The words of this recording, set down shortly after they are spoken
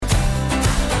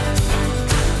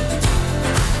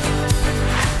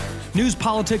News,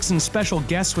 politics, and special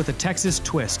guests with a Texas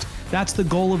twist. That's the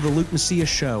goal of the Luke Macias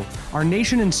Show. Our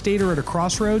nation and state are at a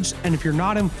crossroads, and if you're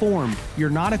not informed,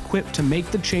 you're not equipped to make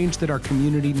the change that our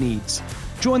community needs.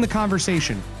 Join the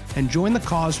conversation and join the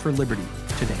cause for liberty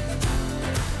today.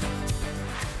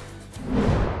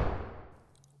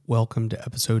 Welcome to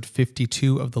episode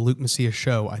 52 of the Luke Macias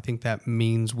Show. I think that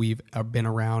means we've been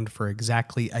around for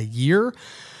exactly a year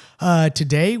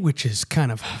today, which is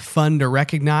kind of fun to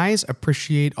recognize.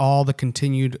 Appreciate all the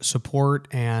continued support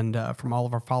and from all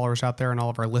of our followers out there and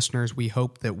all of our listeners. We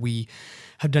hope that we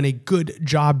have done a good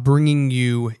job bringing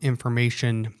you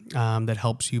information that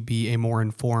helps you be a more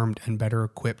informed and better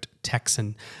equipped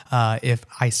Texan. If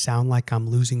I sound like I'm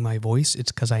losing my voice,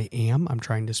 it's because I am. I'm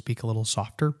trying to speak a little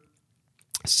softer.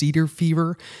 Cedar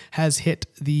fever has hit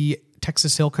the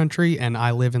Texas Hill Country, and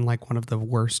I live in like one of the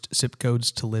worst zip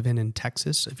codes to live in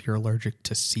Texas if you're allergic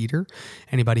to cedar.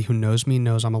 Anybody who knows me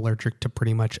knows I'm allergic to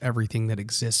pretty much everything that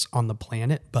exists on the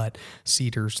planet, but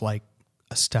cedar's like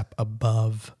a step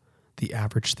above the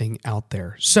average thing out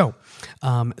there. So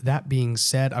that being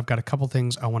said, I've got a couple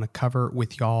things I want to cover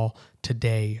with y'all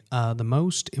today. The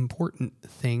most important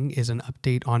thing is an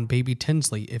update on baby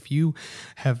Tinsley. If you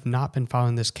have not been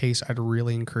following this case, I'd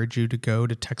really encourage you to go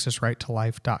to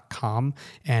texasrighttolife.com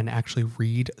and actually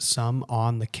read some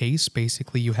on the case.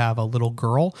 Basically, you have a little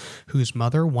girl whose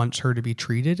mother wants her to be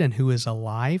treated and who is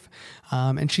alive,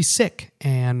 and she's sick,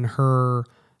 and her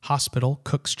hospital,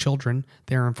 Cook's Children,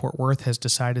 there in Fort Worth, has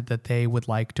decided that they would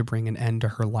like to bring an end to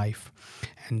her life.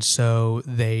 And so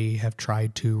they have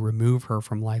tried to remove her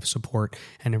from life support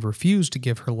and have refused to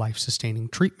give her life-sustaining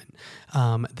treatment.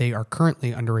 They are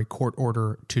currently under a court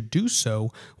order to do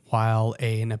so while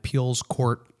an appeals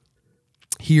court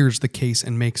hears the case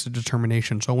and makes a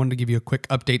determination. So I wanted to give you a quick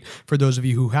update for those of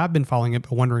you who have been following it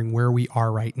but wondering where we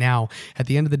are right now. At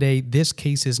the end of the day, this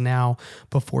case is now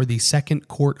before the Second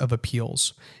Court of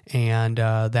Appeals, and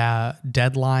that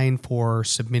deadline for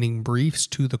submitting briefs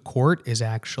to the court is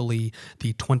actually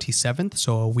the 27th,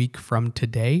 so a week from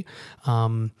today.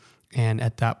 And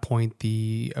at that point,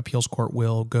 the appeals court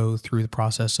will go through the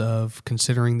process of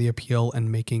considering the appeal and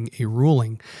making a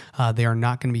ruling. They are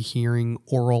not going to be hearing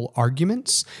oral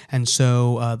arguments. And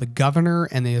so the governor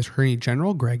and the attorney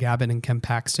general, Greg Abbott and Ken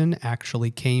Paxton,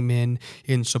 actually came in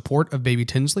support of baby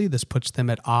Tinsley. This puts them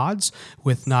at odds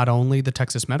with not only the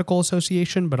Texas Medical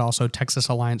Association, but also Texas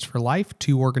Alliance for Life,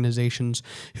 two organizations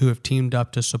who have teamed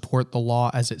up to support the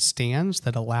law as it stands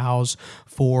that allows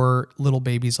for little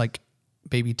babies like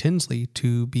baby Tinsley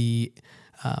to be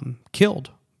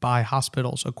killed by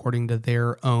hospitals according to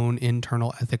their own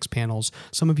internal ethics panels.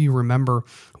 Some of you remember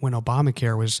when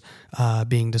Obamacare was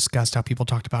being discussed, how people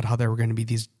talked about how there were going to be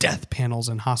these death panels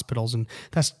in hospitals, and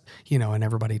that's, and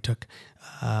everybody took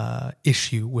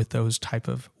issue with those type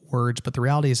of words. But the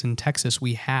reality is in Texas,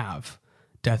 we have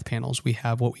death panels. We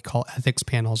have what we call ethics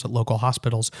panels at local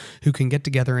hospitals who can get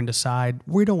together and decide,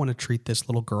 we don't want to treat this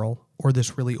little girl or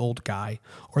this really old guy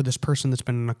or this person that's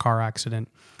been in a car accident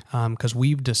because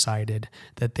we've decided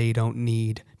that they don't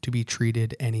need to be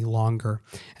treated any longer.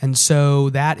 And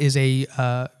so that is a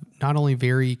not only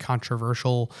very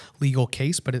controversial legal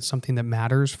case, but it's something that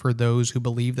matters for those who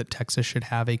believe that Texas should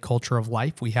have a culture of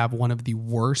life. We have one of the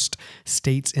worst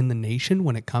states in the nation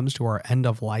when it comes to our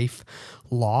end-of-life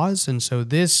laws. And so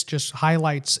this just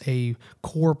highlights a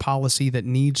core policy that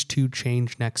needs to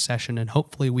change next session. And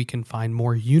hopefully we can find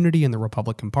more unity in the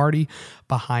Republican Party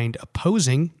behind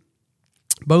opposing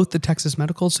both the Texas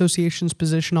Medical Association's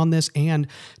position on this and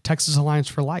Texas Alliance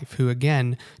for Life, who,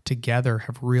 again, together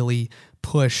have really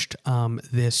pushed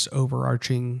this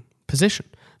overarching position,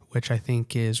 which I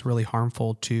think is really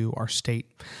harmful to our state.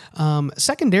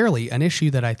 Secondarily, an issue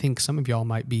that I think some of y'all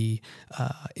might be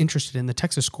interested in, the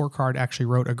Texas Scorecard actually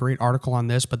wrote a great article on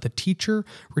this, but the teacher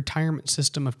retirement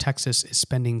system of Texas is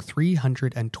spending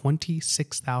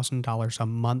 $326,000 a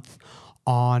month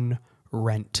on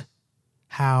rent.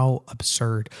 How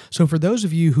absurd. So for those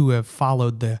of you who have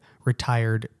followed the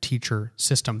retired teacher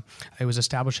system, it was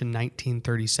established in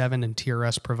 1937, and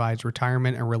TRS provides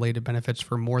retirement and related benefits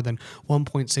for more than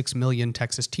 1.6 million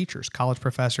Texas teachers, college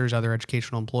professors, other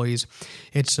educational employees.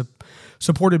 It's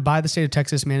supported by the state of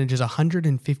Texas, manages a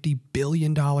 $150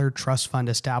 billion trust fund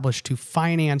established to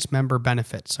finance member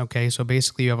benefits. Okay, so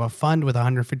basically you have a fund with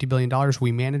 $150 billion.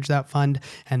 We manage that fund,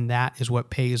 and that is what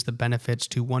pays the benefits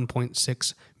to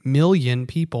 1.6 million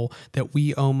people that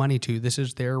we owe money to. This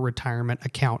is their retirement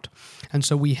account. And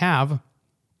so we have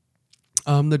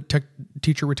the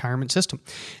teacher retirement system,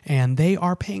 and they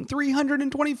are paying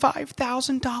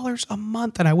 $325,000 a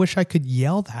month. And I wish I could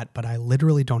yell that, but I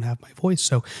literally don't have my voice.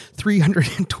 So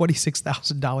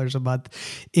 $326,000 a month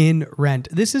in rent.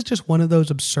 This is just one of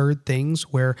those absurd things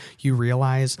where you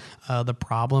realize the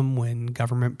problem when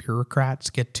government bureaucrats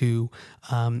get to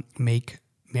make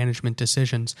management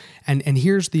decisions. And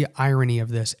here's the irony of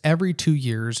this. Every 2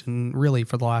 years, and really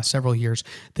for the last several years,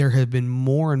 there have been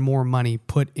more and more money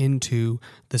put into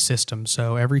the system.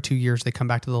 So every 2 years, they come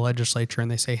back to the legislature and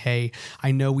they say, hey,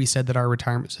 I know we said that our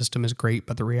retirement system is great,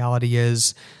 but the reality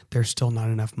is there's still not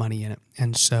enough money in it.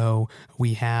 And so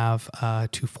we have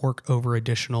to fork over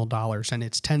additional dollars, and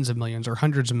it's tens of millions or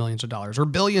hundreds of millions of dollars or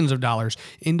billions of dollars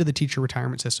into the teacher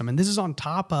retirement system. And this is on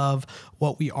top of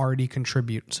what we already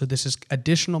contribute. So this is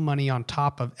additional money on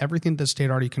top of everything the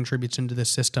state already contributes into this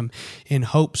system in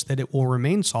hopes that it will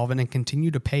remain solvent and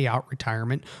continue to pay out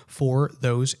retirement for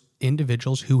those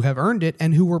individuals who have earned it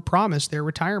and who were promised their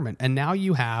retirement. And now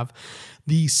you have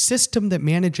the system that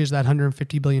manages that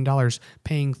 $150 billion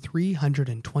paying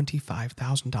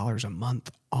 $325,000 a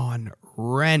month on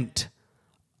rent.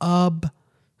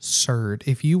 Absurd.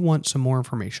 If you want some more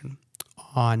information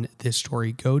on this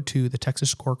story, go to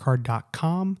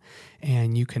thetexasscorecard.com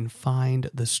and you can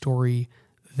find the story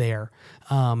there.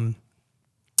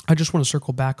 I just want to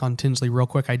circle back on Tinsley real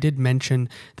quick. I did mention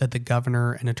that the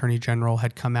governor and attorney general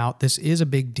had come out. This is a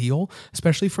big deal,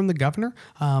 especially from the governor.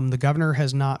 The governor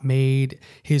has not made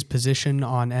his position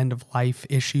on end-of-life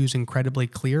issues incredibly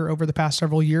clear over the past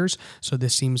several years. So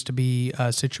this seems to be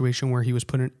a situation where he was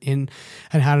put in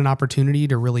and had an opportunity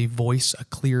to really voice a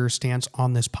clear stance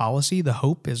on this policy. The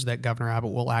hope is that Governor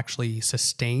Abbott will actually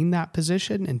sustain that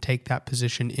position and take that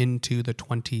position into the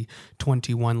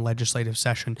 2021 legislative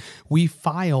session. We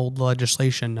filed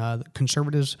legislation.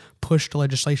 Conservatives pushed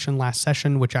legislation last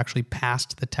session, which actually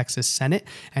passed the Texas Senate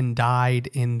and died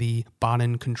in the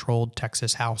Bonin-controlled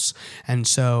Texas House. And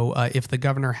so if the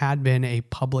governor had been a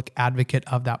public advocate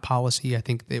of that policy, I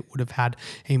think it would have had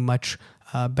a much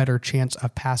better chance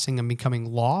of passing and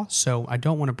becoming law. So I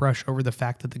don't want to brush over the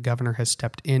fact that the governor has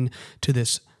stepped in to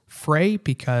this fray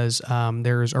because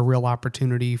there's a real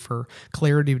opportunity for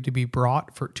clarity to be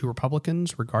brought to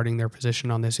Republicans regarding their position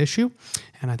on this issue.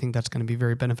 And I think that's going to be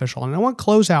very beneficial. And I want to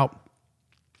close out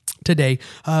today.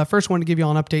 First, I want to give you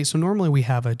all an update. So normally we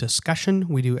have a discussion.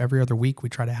 We do every other week. We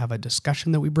try to have a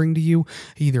discussion that we bring to you,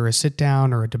 either a sit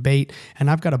down or a debate. And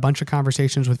I've got a bunch of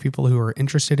conversations with people who are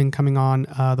interested in coming on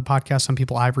the podcast. Some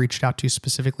people I've reached out to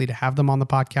specifically to have them on the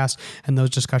podcast, and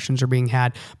those discussions are being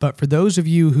had. But for those of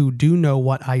you who do know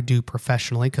what I do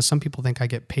professionally, because some people think I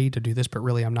get paid to do this, but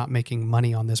really I'm not making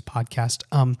money on this podcast.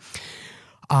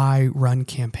 I run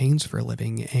campaigns for a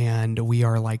living, and we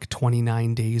are like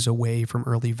 29 days away from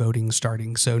early voting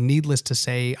starting. So needless to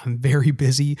say, I'm very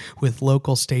busy with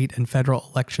local, state, and federal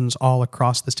elections all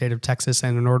across the state of Texas.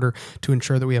 And in order to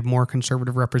ensure that we have more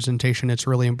conservative representation, it's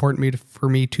really important for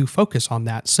me to focus on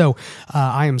that. So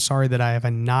I am sorry that I have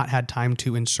not had time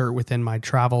to insert within my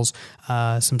travels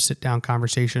some sit-down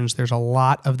conversations. There's a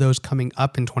lot of those coming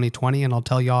up in 2020, and I'll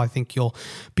tell y'all, I think you'll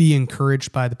be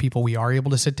encouraged by the people we are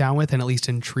able to sit down with, and at least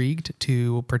intrigued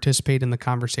to participate in the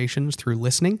conversations through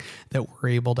listening that we're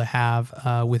able to have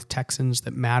with Texans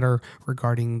that matter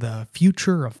regarding the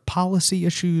future of policy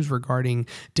issues, regarding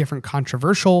different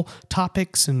controversial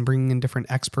topics, and bringing in different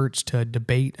experts to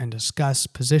debate and discuss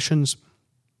positions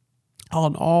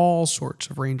on all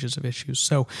sorts of ranges of issues.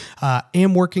 So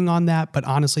am working on that, but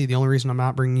honestly, the only reason I'm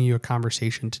not bringing you a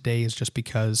conversation today is just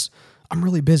because I'm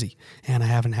really busy and I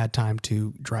haven't had time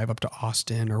to drive up to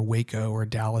Austin or Waco or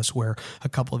Dallas where a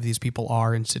couple of these people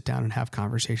are and sit down and have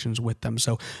conversations with them.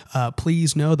 So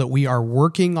please know that we are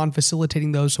working on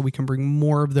facilitating those so we can bring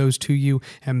more of those to you,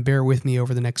 and bear with me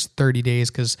over the next 30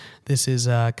 days because this is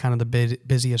kind of the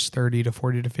busiest 30 to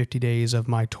 40 to 50 days of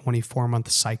my 24-month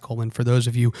cycle. And for those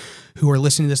of you who are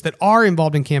listening to this that are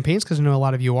involved in campaigns, because I know a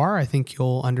lot of you are, I think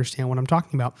you'll understand what I'm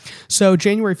talking about. So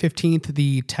January 15th,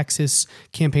 the Texas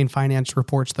Campaign Finance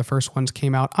reports, the first ones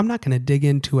came out. I'm not going to dig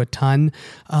into a ton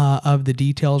of the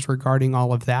details regarding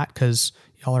all of that because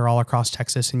y'all are all across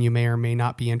Texas and you may or may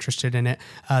not be interested in it.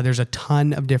 There's a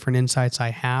ton of different insights I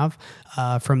have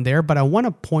from there, but I want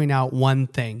to point out one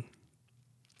thing.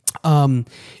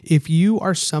 If you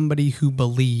are somebody who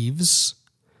believes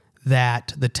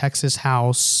that the Texas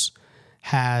House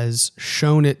has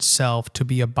shown itself to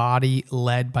be a body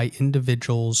led by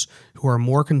individuals who are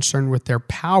more concerned with their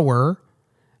power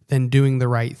than doing the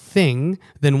right thing,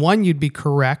 then one, you'd be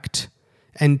correct,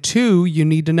 and two, you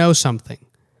need to know something.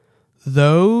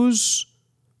 Those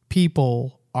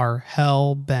people are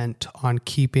hell-bent on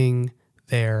keeping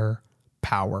their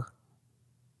power.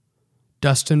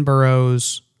 Dustin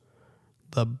Burrows,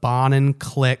 the Bonin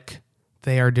clique,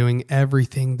 they are doing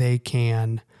everything they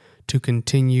can to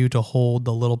continue to hold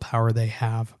the little power they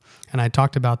have. And I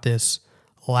talked about this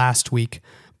last week,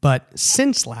 but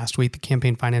since last week, the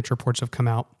campaign finance reports have come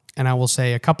out, and I will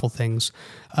say a couple things.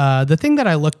 The thing that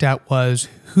I looked at was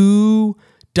who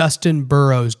Dustin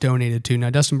Burrows donated to. Now,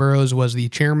 Dustin Burrows was the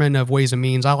chairman of Ways and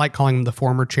Means. I like calling him the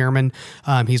former chairman.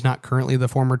 He's not currently the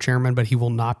former chairman, but he will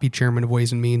not be chairman of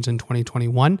Ways and Means in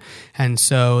 2021. And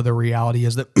so the reality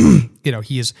is that,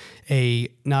 he is a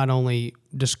not only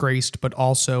disgraced, but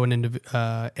also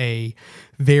a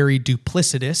very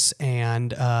duplicitous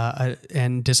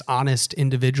and dishonest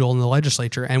individual in the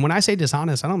legislature. And when I say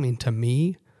dishonest, I don't mean to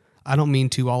me. I don't mean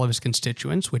to all of his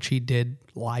constituents, which he did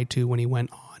lie to when he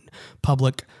went on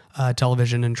public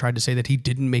television and tried to say that he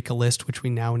didn't make a list, which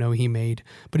we now know he made.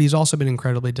 But he's also been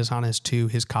incredibly dishonest to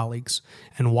his colleagues.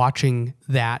 And watching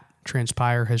that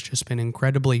transpire has just been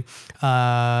incredibly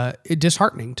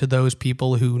disheartening to those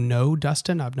people who know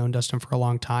Dustin. I've known Dustin for a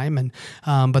long time, and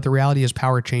but the reality is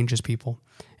power changes people,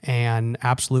 and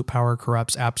absolute power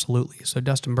corrupts absolutely. So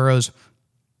Dustin Burrows,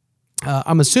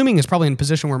 I'm assuming, is probably in a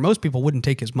position where most people wouldn't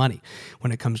take his money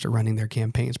when it comes to running their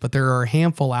campaigns. But there are a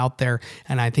handful out there,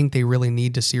 and I think they really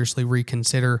need to seriously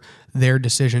reconsider their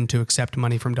decision to accept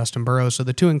money from Dustin Burrows. So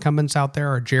the two incumbents out there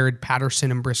are Jared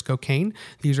Patterson and Briscoe Cain.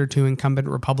 These are two incumbent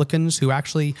Republicans who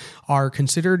actually are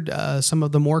considered some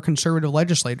of the more conservative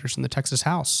legislators in the Texas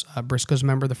House. Briscoe's a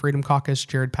member of the Freedom Caucus.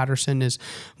 Jared Patterson is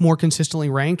more consistently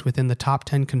ranked within the top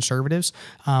 10 conservatives.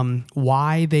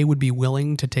 Why they would be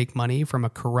willing to take money from a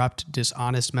corrupt,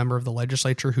 dishonest member of the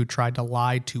legislature who tried to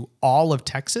lie to all of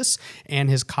Texas and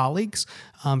his colleagues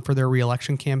for their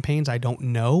reelection campaigns, I don't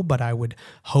know, but I would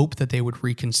hope that they would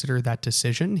reconsider that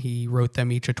decision. He wrote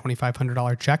them each a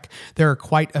 $2,500 check. There are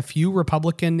quite a few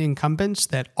Republican incumbents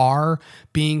that are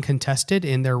being contested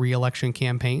in their reelection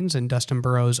campaigns, and Dustin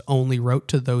Burrows only wrote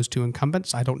to those two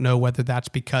incumbents. I don't know whether that's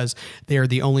because they are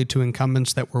the only two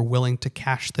incumbents that were willing to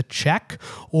cash the check,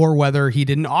 or whether he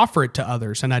didn't offer it to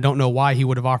others. And I don't know why he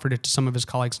would have offered it to some of his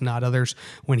colleagues, not others,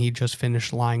 when he just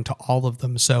finished lying to all of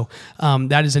them. So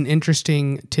that is an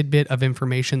interesting tidbit of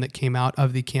information that came out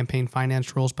of the campaign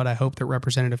finance rules, but I hope that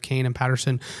Representative Cain and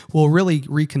Patterson will really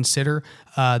reconsider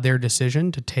their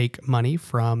decision to take money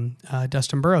from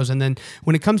Dustin Burrows. And then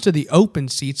when it comes to the open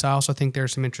seats, I also think there are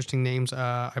some interesting names.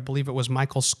 I believe it was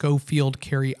Michael Schofield,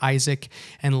 Kerry Isaac,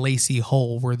 and Lacey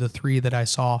Hull were the three that I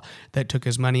saw that took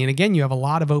his money. And again, you have a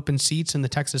lot of open seats in the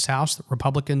Texas House that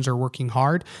Republicans are working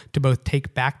hard to both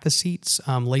take back the seats.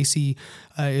 Lacey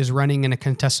is running in a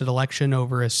contested election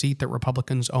over a seat that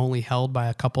Republicans only held by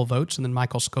a couple votes. And then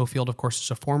Michael Schofield, of course,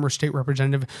 is a former state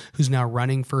representative who's now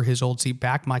running for his old seat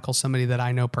back. Michael's somebody that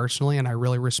I know personally and I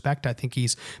really respect. I think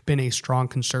he's been a strong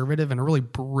conservative and a really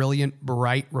brilliant,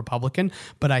 bright Republican.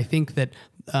 But I think that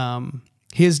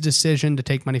his decision to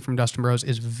take money from Dustin Burrows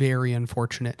is very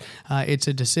unfortunate. It's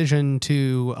a decision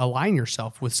to align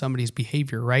yourself with somebody's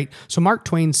behavior, right? So Mark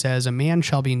Twain says, "A man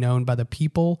shall be known by the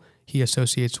people he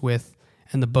associates with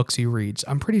and the books he reads."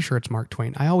 I'm pretty sure it's Mark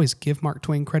Twain. I always give Mark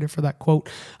Twain credit for that quote.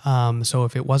 So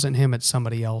if it wasn't him, it's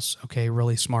somebody else. Okay,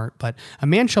 really smart. But a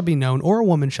man shall be known, or a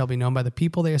woman shall be known by the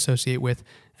people they associate with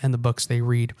and the books they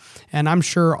read. And I'm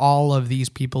sure all of these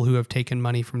people who have taken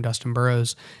money from Dustin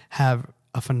Burrows have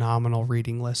a phenomenal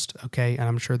reading list, okay? And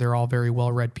I'm sure they're all very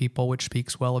well-read people, which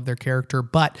speaks well of their character,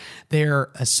 but they're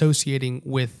associating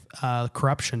with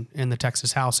corruption in the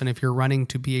Texas House. And if you're running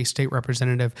to be a state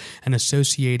representative and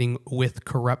associating with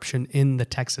corruption in the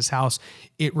Texas House,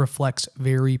 it reflects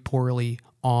very poorly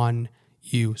on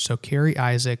you. So Kerry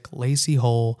Isaac, Lacey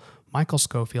Hull, Michael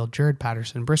Schofield, Jared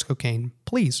Patterson, Briscoe Cain,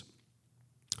 please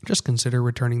just consider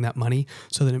returning that money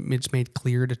so that it's made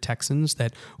clear to Texans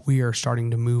that we are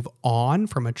starting to move on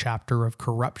from a chapter of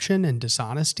corruption and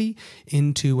dishonesty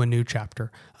into a new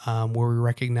chapter where we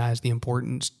recognize the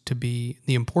importance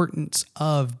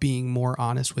of being more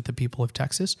honest with the people of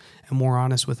Texas and more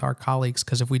honest with our colleagues.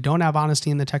 Because if we don't have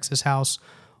honesty in the Texas House,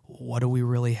 what do we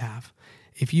really have?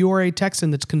 If you are a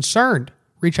Texan that's concerned,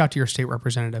 reach out to your state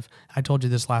representative. I told you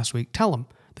this last week. Tell them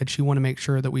that you want to make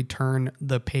sure that we turn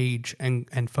the page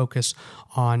and focus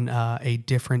on a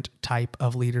different type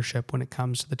of leadership when it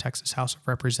comes to the Texas House of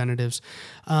Representatives.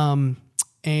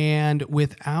 And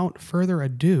without further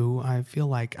ado, I feel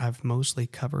like I've mostly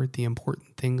covered the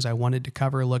important things I wanted to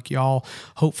cover. Look, y'all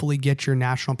hopefully get your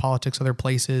national politics other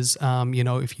places.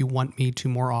 If you want me to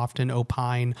more often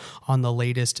opine on the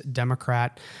latest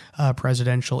Democrat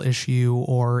presidential issue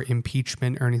or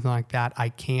impeachment or anything like that, I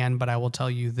can. But I will tell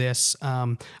you this.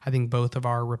 I think both of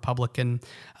our Republican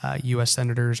U.S.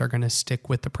 senators are going to stick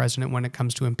with the president when it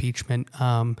comes to impeachment.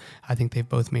 I think they've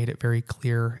both made it very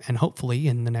clear. And hopefully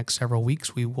in the next several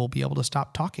weeks, we will be able to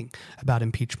stop talking about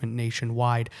impeachment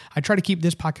nationwide. I try to keep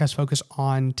this podcast focused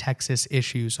on Texas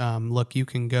issues. Look, you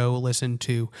can go listen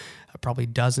to probably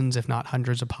dozens, if not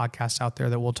hundreds of podcasts out there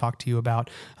that will talk to you about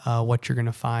what you're going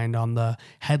to find on the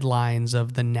headlines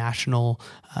of the national,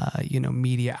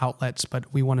 media outlets.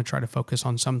 But we want to try to focus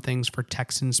on some things for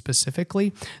Texans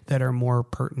specifically that are more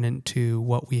pertinent to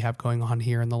what we have going on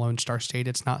here in the Lone Star State.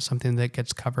 It's not something that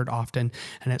gets covered often,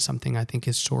 and it's something I think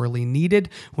is sorely needed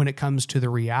when it comes to the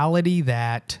reality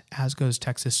that as goes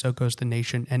Texas, so goes the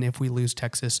nation. And if we lose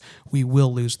Texas, we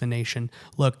will lose the nation.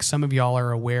 Look, some of y'all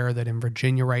are aware that in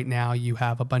Virginia right now, you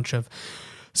have a bunch of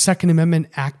Second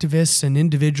Amendment activists and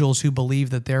individuals who believe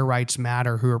that their rights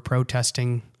matter, who are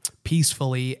protesting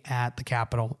peacefully at the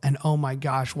Capitol. And oh my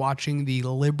gosh, watching the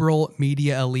liberal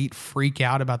media elite freak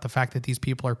out about the fact that these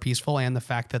people are peaceful and the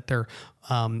fact that they're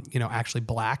actually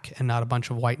black and not a bunch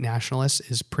of white nationalists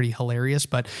is pretty hilarious.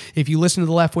 But if you listen to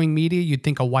the left-wing media, you'd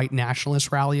think a white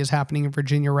nationalist rally is happening in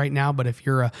Virginia right now. But if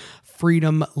you're a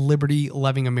freedom,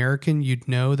 liberty-loving American, you'd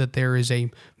know that there is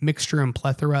a mixture and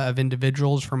plethora of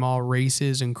individuals from all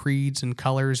races and creeds and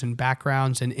colors and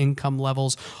backgrounds and income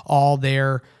levels, all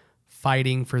there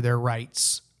fighting for their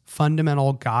rights,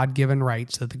 fundamental God-given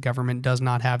rights that the government does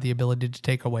not have the ability to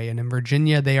take away. And in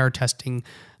Virginia, they are testing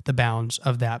the bounds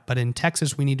of that. But in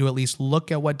Texas, we need to at least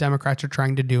look at what Democrats are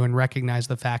trying to do and recognize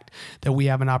the fact that we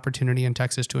have an opportunity in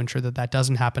Texas to ensure that that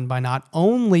doesn't happen by not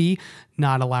only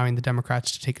not allowing the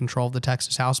Democrats to take control of the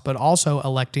Texas House, but also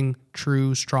electing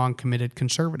true, strong, committed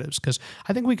conservatives. Because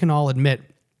I think we can all admit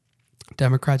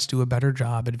Democrats do a better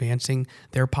job advancing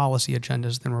their policy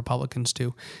agendas than Republicans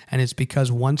do. And it's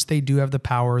because once they do have the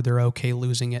power, they're okay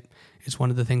losing it. It's one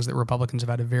of the things that Republicans have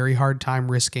had a very hard time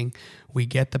risking. We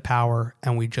get the power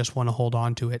and we just want to hold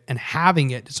on to it. And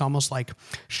having it, it's almost like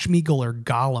Sméagol or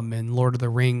Gollum in Lord of the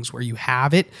Rings, where you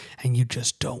have it and you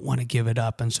just don't want to give it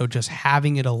up. And so just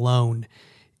having it alone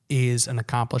is an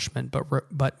accomplishment.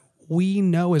 But we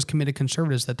know as committed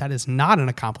conservatives that that is not an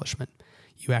accomplishment.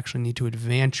 You actually need to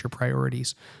advance your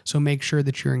priorities. So make sure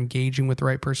that you're engaging with the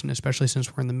right person, especially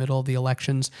since we're in the middle of the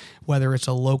elections, whether it's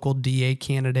a local DA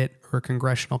candidate or a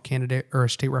congressional candidate or a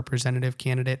state representative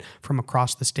candidate from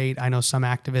across the state. I know some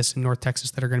activists in North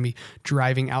Texas that are going to be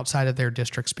driving outside of their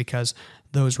districts because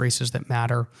those races that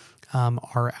matter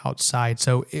are outside.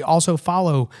 So also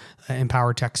follow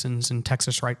Empower Texans and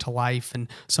Texas Right to Life and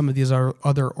some of these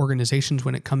other organizations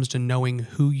when it comes to knowing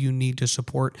who you need to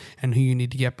support and who you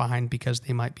need to get behind, because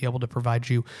they might be able to provide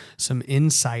you some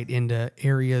insight into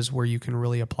areas where you can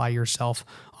really apply yourself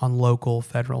on local,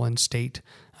 federal, and state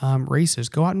races.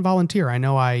 Go out and volunteer. I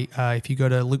know if you go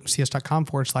to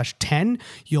lukemacias.com/10,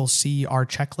 you'll see our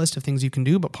checklist of things you can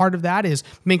do. But part of that is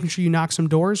making sure you knock some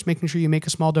doors, making sure you make a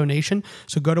small donation.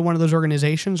 So go to one of those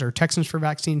organizations or Texans for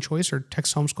Vaccine Choice or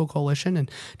Texas Homeschool Coalition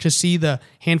and just see the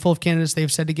handful of candidates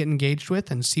they've said to get engaged with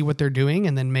and see what they're doing,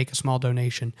 and then make a small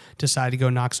donation. Decide to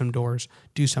go knock some doors,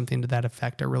 do something to that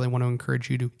effect. I really want to encourage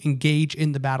you to engage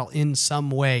in the battle in some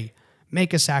way.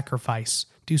 Make a sacrifice.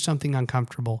 Do something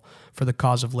uncomfortable for the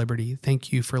cause of liberty.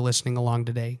 Thank you for listening along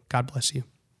today. God bless you.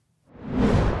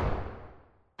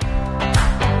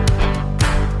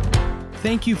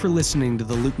 Thank you for listening to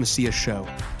The Luke Macias Show.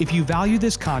 If you value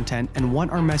this content and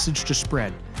want our message to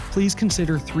spread, please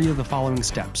consider 3 of the following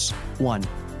steps. 1,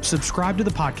 subscribe to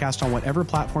the podcast on whatever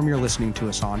platform you're listening to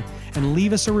us on and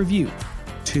leave us a review.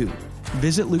 2,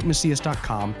 visit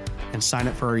lukemacias.com and sign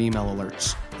up for our email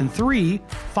alerts. And 3,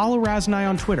 follow Raz and I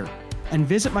on Twitter. And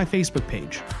visit my Facebook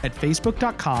page at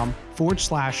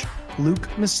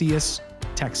facebook.com/Luke Macias,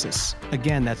 Texas.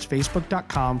 Again, that's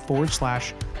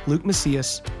facebook.com/Luke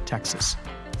Macias, Texas.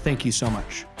 Thank you so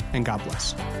much, and God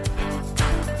bless.